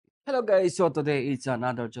Hello guys, so today it's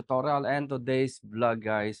another tutorial and today's vlog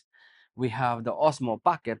guys, we have the Osmo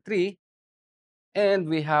Pocket 3 and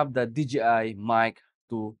we have the DJI Mic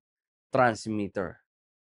 2 transmitter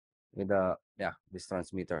with this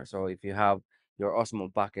transmitter. So if you have your Osmo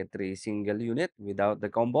Pocket 3 single unit without the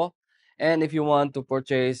combo, and if you want to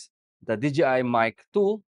purchase the DJI Mic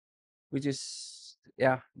 2, which is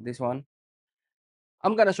this one,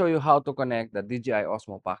 I'm gonna show you how to connect the DJI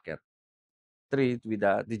Osmo Pocket 3 with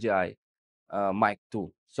the DJI mic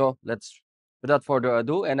too. So let's, without further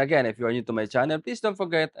ado, and again, if you are new to my channel, please don't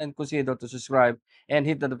forget and consider to subscribe and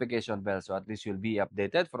hit the notification bell so at least you'll be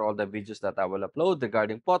updated for all the videos that I will upload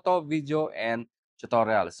regarding photo, video, and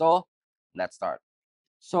tutorial. So let's start.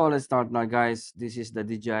 So let's start now, guys. This is the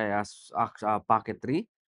DJI Pocket 3.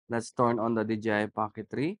 Let's turn on the DJI Pocket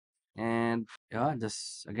 3. And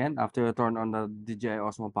just again, after you turn on the DJI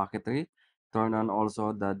Osmo Pocket 3, turn on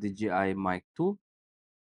also the DJI Mic 2.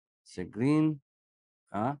 It's a green.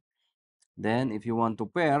 Then if you want to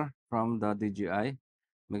pair from the DJI,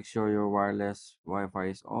 make sure your wireless Wi-Fi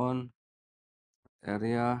is on.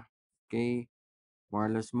 Area, okay.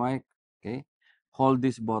 Wireless mic, okay. Hold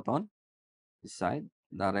this button, this side,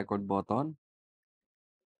 the record button,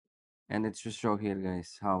 and it should show here,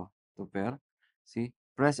 guys, how to pair. See,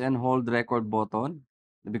 press and hold record button,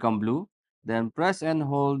 it become blue. Then press and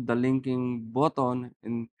hold the linking button,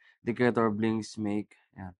 indicator blinks make.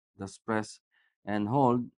 Yeah, just press and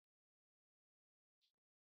hold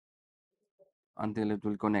until it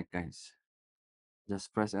will connect, guys.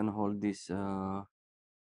 Just press and hold these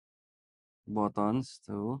buttons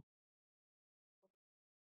to,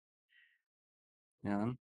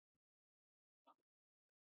 yan,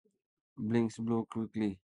 blinks blue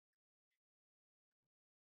quickly.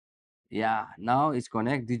 Yeah, now it's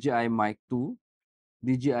connect DJI Mic 2.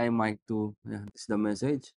 DJI Mic 2, yeah, this is the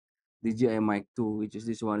message. DJI Mic 2, which is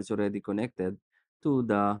this one, is already connected to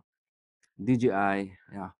the DJI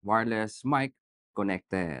wireless mic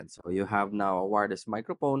connected. So you have now a wireless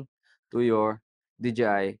microphone to your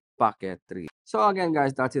DJI Pocket 3. So again,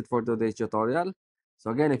 guys, that's it for today's tutorial.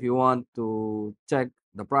 So again, if you want to check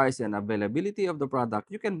the price and availability of the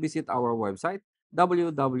product, you can visit our website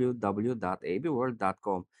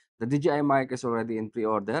www.abworld.com. The DJI mic is already in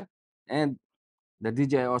pre-order, and the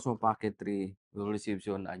DJI Osmo Pocket 3 will receive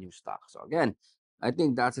soon a new stock. So again, I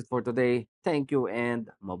think that's it for today. Thank you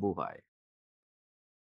and mabuhay.